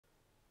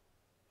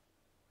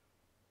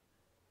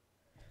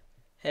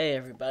Hey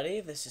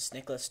everybody, this is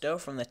Nicholas Doe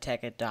from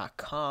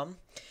thetechit.com.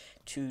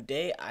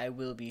 Today I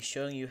will be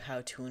showing you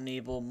how to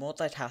enable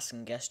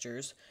multitasking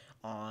gestures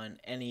on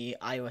any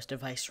iOS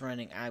device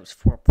running iOS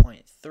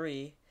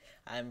 4.3.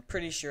 I'm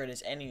pretty sure it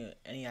is any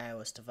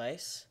iOS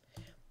device.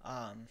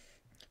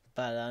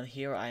 But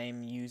here I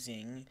am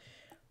using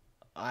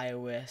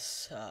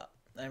iOS.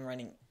 I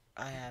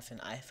have an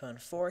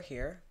iPhone 4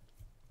 here.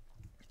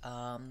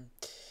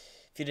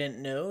 If you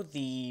didn't know,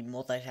 the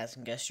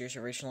multitasking gestures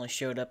originally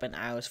showed up in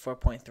iOS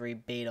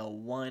 4.3 Beta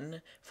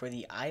 1 for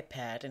the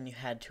iPad, and you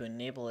had to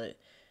enable it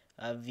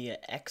via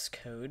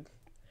Xcode.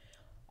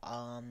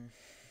 And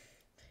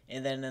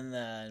then in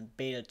the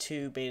Beta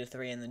 2, Beta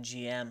 3, and the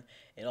GM,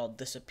 it all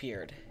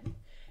disappeared.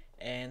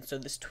 And so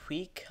this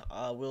tweak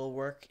will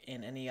work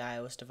in any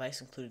iOS device,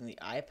 including the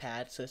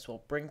iPad, so this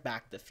will bring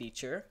back the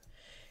feature.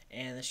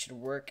 And this should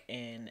work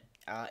in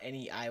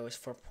any iOS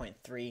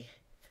 4.3.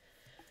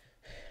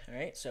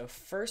 Alright, so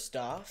first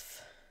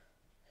off,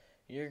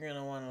 you're going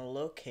to want to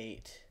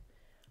locate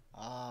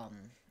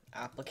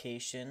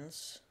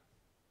applications.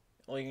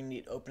 Well, you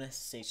need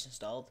OpenSSH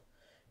installed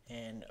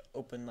and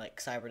open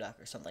like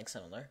CyberDuck or something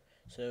similar.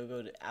 So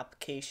go to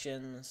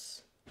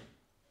Applications,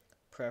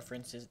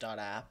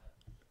 Preferences.app,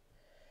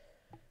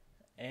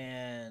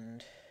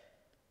 and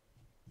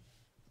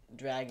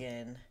drag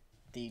in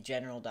the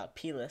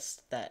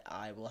general.plist that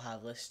I will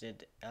have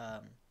listed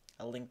a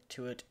link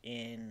to it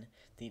in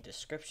the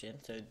description.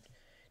 So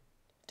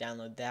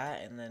download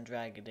that and then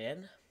drag it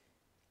in.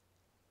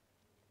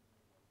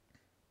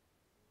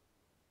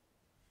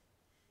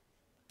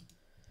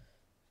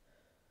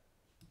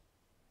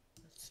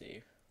 Let's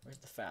see, where's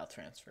the file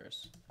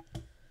transfers?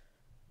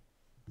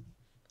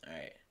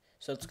 Alright,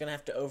 so it's gonna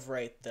have to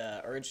overwrite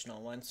the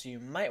original one, so you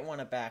might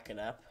want to back it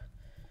up.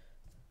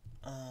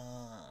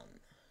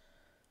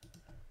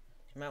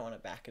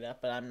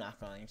 But I'm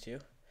not going to.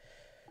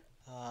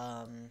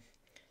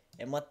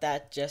 And what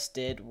that just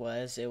did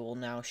was it will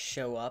now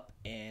show up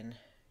in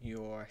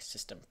your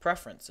system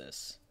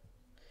preferences.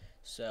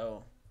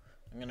 So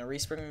I'm going to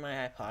respring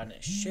my iPod and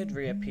it should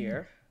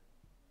reappear.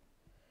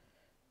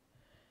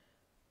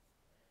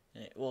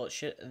 And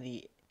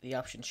the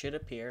option should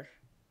appear.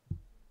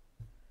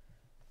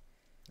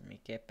 Let me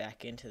get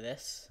back into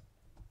this.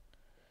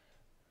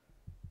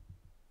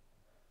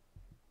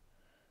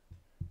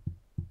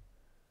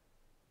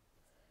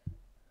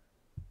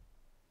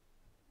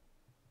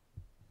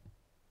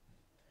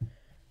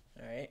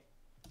 Alright,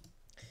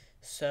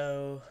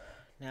 so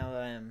now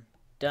that I'm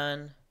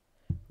done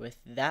with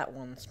that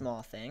one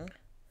small thing,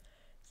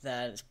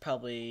 that is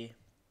probably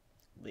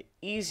the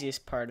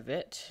easiest part of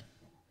it.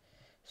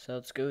 So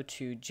let's go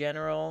to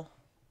General,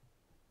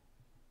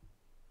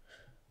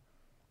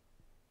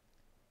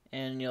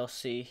 and you'll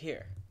see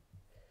here,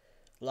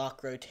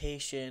 Lock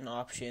Rotation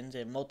options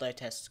and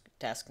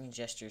Multitasking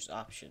Gestures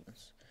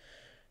options.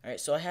 Alright,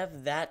 so I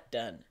have that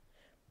done,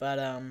 but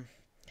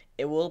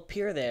it will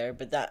appear there,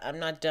 but I'm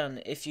not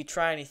done. If you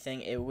try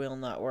anything, it will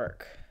not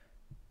work.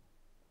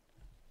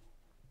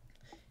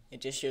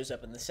 It just shows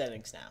up in the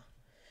settings now.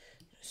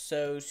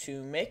 So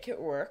to make it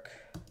work,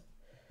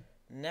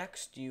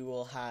 next you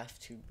will have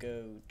to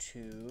go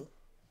to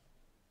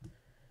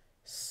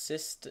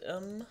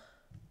System,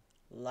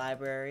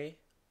 Library,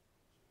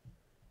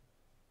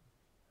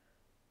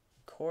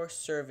 Core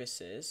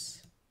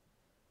Services,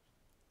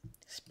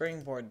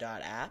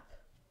 Springboard.app,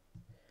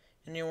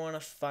 and you want to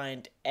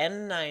find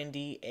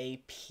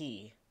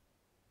N90AP.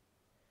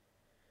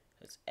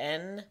 It's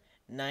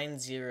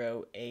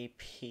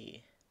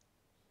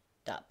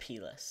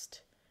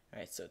N90AP.plist.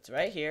 Alright, so it's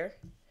right here.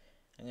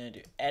 I'm going to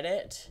do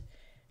edit,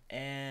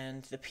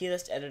 and the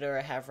plist editor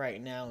I have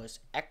right now is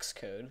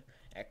Xcode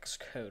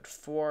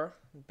 4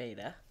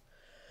 beta.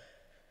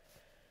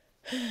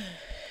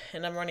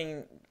 And I'm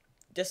running,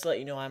 just to let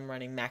you know, I'm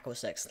running Mac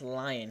OS X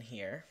Lion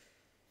here.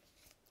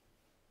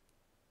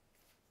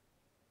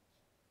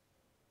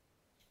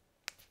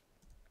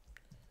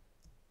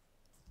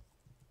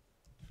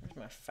 Where's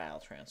my file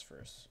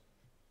transfers?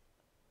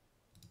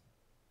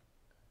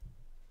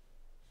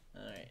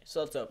 Alright,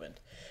 so it's opened.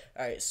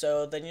 Alright,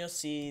 so then you'll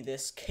see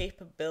this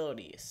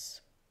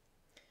capabilities.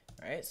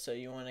 Alright, so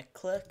you want to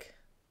click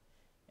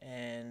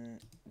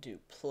and do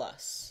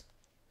plus.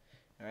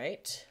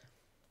 Alright.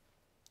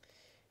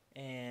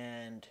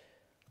 And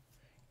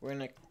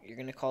you're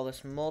gonna call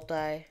this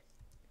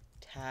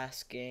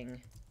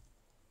multitasking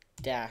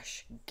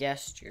dash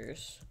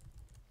gestures.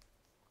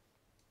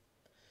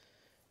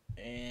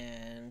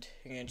 And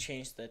you're gonna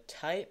change the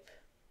type.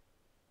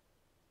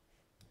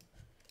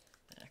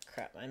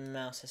 Crap, my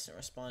mouse isn't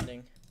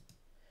responding.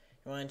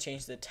 You want to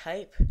change the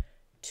type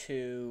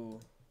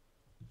to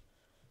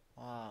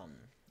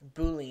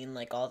Boolean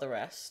like all the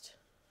rest.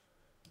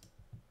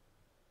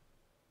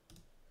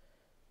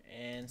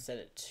 And set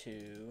it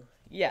to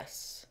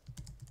yes.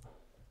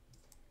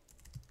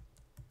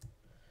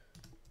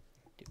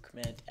 Do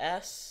Command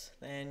S,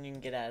 then you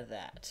can get out of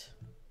that.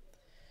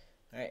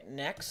 Alright,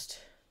 next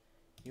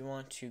you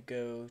want to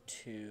go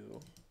to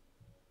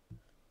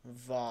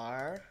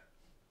var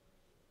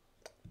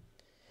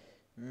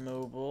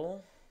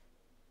mobile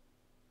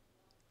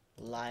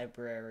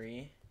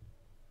library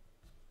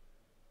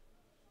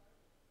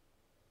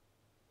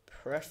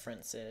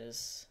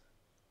preferences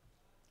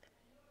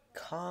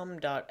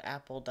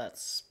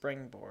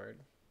com.apple.springboard,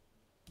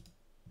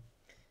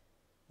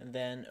 and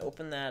then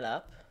open that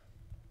up.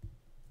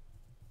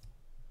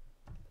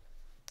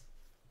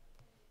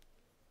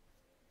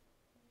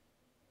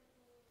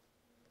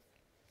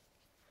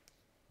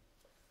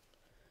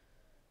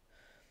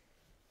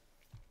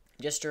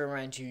 Just to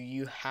remind you,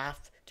 you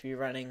have to be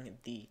running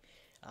the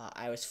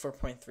iOS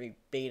 4.3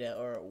 beta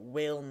or it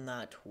will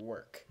not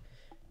work.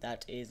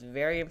 That is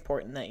very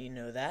important that you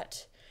know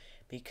that,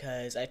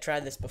 because I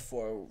tried this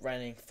before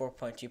running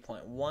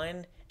 4.2.1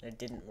 and it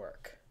didn't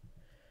work.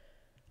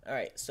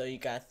 Alright, so you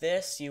got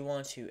this. You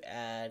want to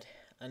add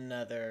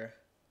another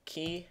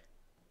key.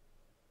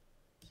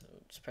 So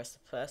just press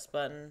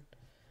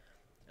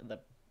the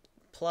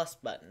plus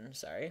button,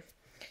 sorry.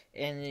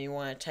 And you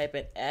want to type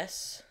in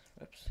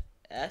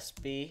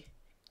SB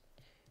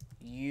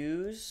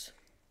use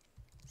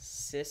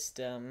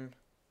system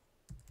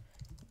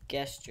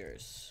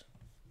gestures.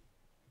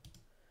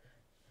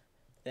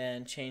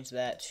 Then change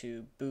that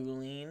to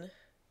Boolean,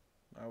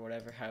 or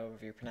whatever, however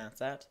you pronounce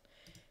that,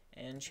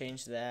 and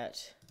change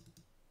that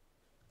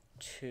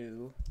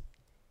to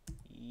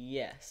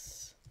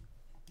yes.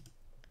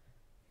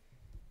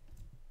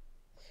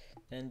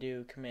 Then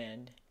do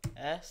Command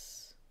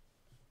S,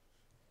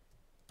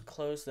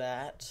 close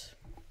that,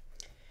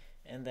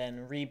 and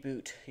then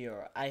reboot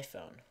your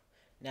iPhone.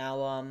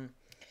 Now,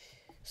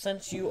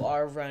 since you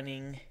are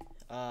running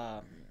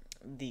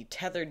the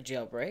tethered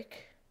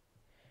jailbreak,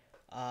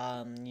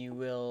 you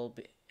will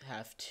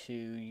have to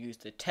use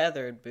the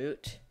tethered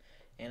boot,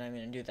 and I'm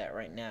going to do that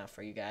right now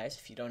for you guys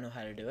if you don't know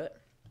how to do it.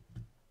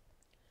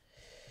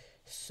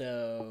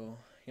 So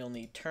you'll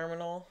need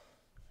terminal,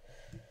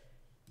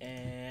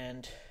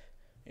 and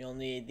you'll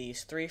need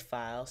these 3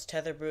 files: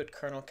 tetherboot,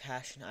 kernel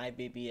cache, and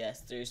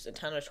iBBS. There's a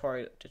ton of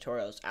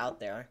tutorials out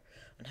there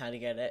on how to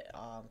get it.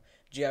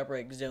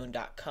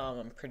 Jailbreakzone.com,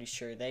 I'm pretty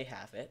sure they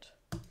have it.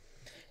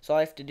 So all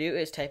I have to do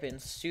is type in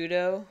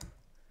sudo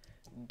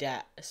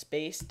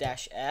space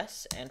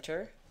 -s,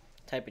 enter,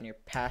 type in your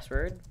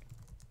password,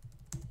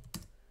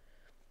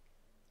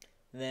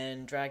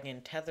 then drag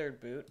in tethered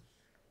boot,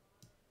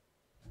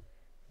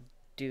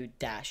 do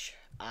 -i,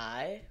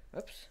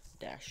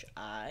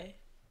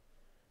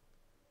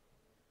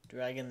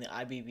 drag in the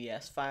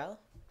iBBS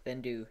file,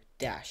 then do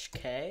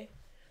 -k,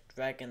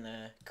 drag in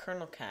the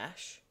kernel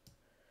cache,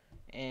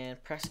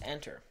 and press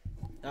enter.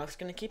 Now it's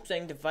going to keep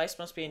saying device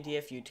must be in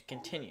DFU to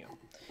continue.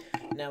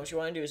 Now what you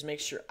want to do is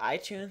make sure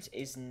iTunes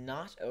is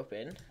not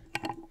open,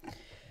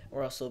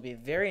 or else it'll be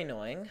very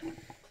annoying.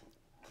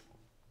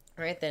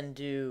 Alright, then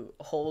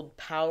hold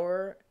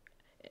power,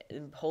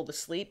 hold the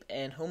sleep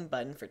and home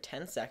button for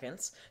 10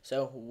 seconds.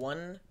 So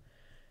 1,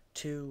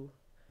 2,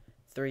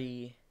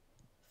 3,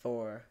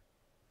 4,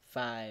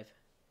 5,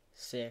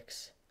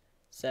 6,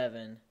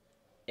 7,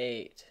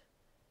 8,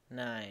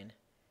 9,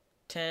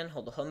 10.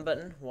 Hold the home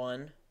button.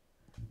 1,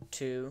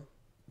 2,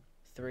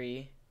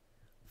 3,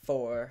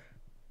 4,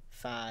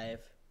 5,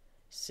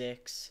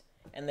 6,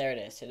 and there it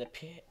is.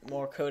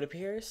 More code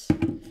appears,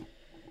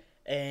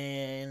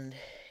 and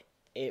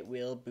it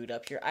will boot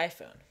up your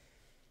iPhone.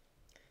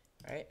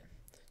 Alright,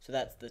 so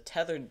that's the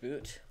tethered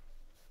boot.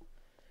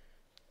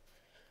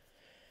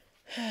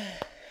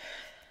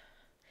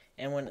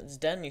 And when it's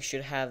done, you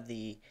should have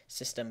the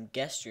system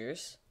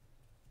gestures.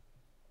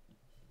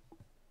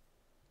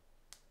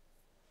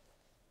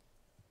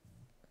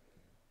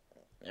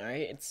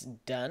 Alright, it's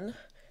done,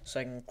 so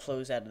I can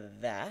close out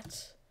of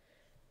that.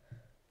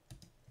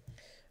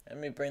 Let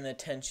me bring the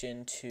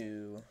attention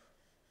to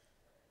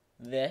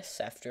this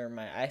after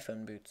my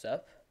iPhone boots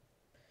up.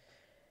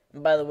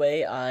 And by the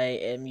way, I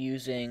am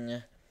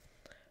using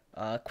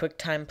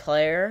QuickTime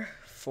Player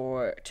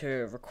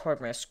to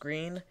record my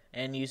screen,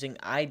 and using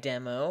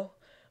iDemo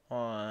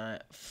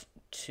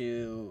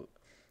to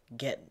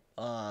get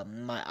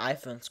my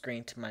iPhone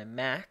screen to my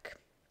Mac.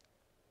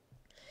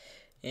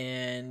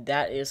 And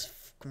that is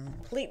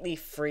completely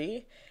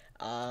free.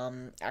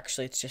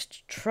 Actually, it's just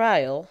a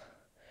trial.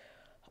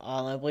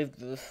 I believe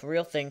the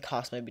real thing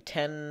cost maybe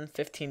 $10,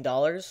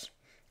 $15.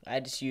 I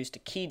just used a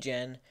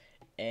keygen,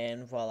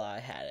 and voila, I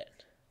had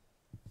it.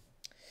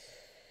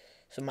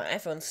 So my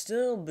iPhone's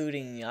still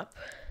booting up,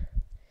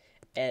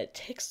 and it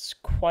takes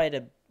quite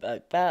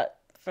about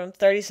from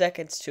 30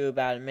 seconds to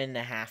about 1.5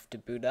 minutes to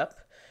boot up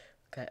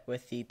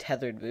with the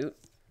tethered boot,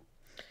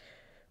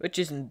 which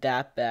isn't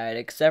that bad,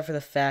 except for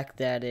the fact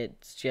that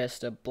it's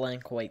just a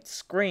blank white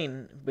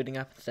screen booting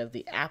up instead of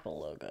the Apple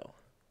logo.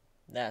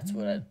 That's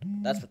what's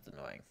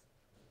annoying.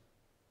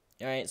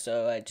 Alright,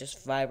 so I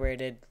just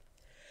vibrated.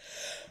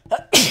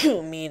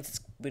 Means it's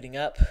booting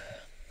up.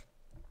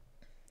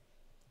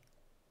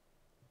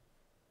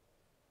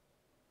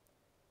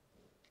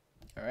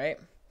 Alright.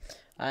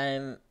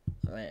 My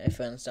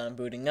iPhone's done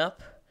booting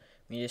up.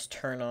 Let me just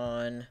turn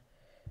on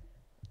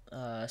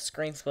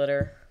screen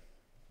splitter.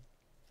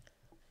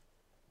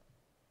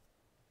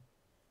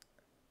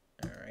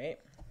 Alright.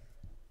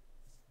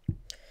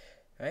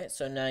 Alright,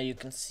 so now you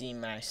can see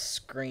my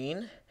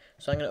screen.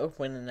 So I'm going to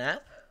open an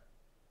app.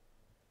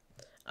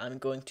 I'm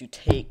going to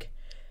take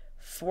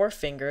 4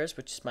 fingers,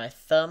 which is my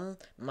thumb,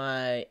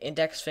 my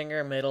index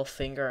finger, middle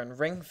finger, and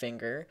ring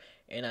finger,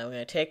 and I'm going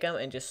to take them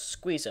and just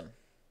squeeze them.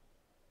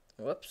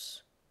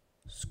 Whoops.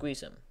 Squeeze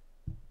them.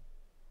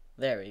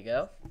 There we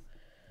go.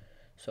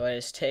 So I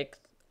just take,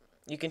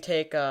 you can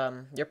take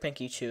your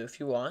pinky too if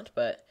you want,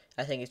 but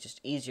I think it's just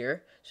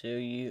easier. So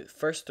you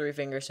first 3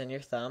 fingers and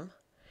your thumb,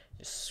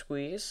 just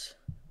squeeze.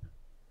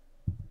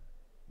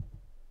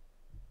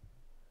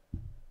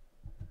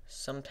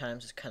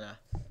 Sometimes it's kind of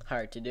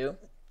hard to do.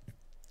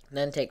 And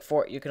then take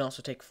 4. You can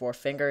also take 4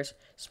 fingers,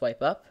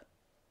 swipe up,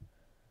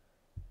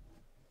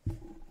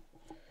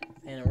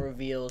 and it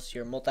reveals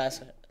your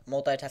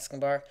multitasking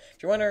bar.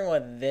 If you're wondering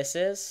what this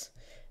is,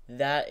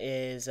 that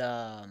is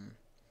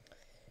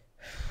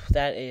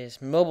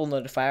mobile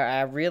notifier.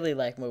 I really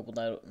like mobile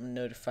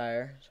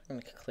notifier, so I'm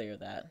gonna clear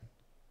that.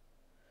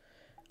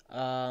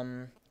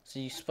 So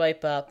you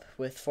swipe up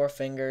with 4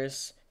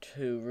 fingers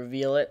to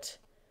reveal it,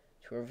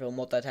 to reveal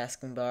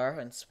multitasking bar,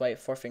 and swipe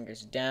 4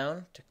 fingers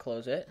down to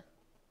close it.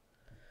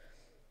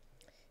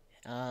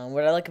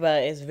 What I like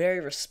about it is very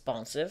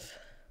responsive.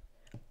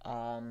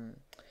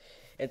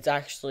 It's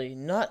actually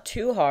not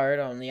too hard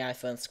on the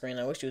iPhone screen.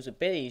 I wish it was a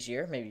bit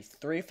easier, maybe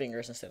 3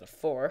 fingers instead of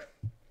 4.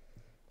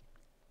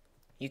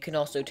 You can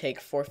also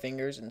take 4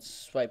 fingers and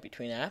swipe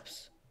between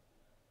apps.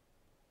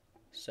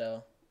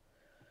 So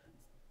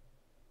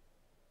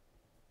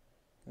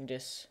you can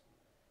just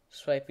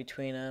swipe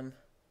between them,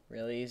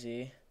 real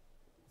easy.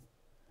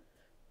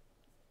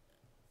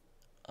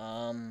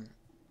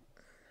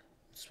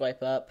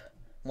 Swipe up,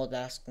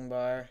 multitasking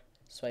bar,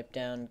 swipe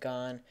down,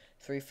 gone.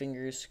 3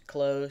 fingers,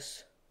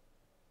 close.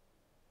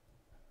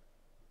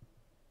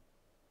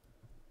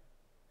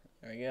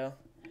 There we go.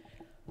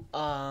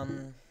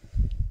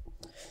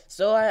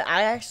 So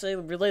I actually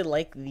really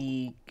like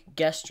the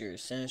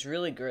gestures, and it's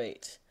really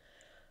great.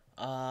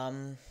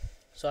 So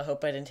I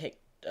hope I didn't take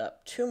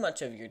up too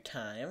much of your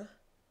time.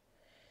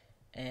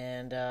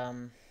 And,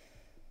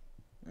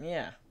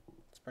 yeah,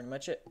 that's pretty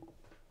much it.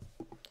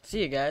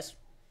 See you guys.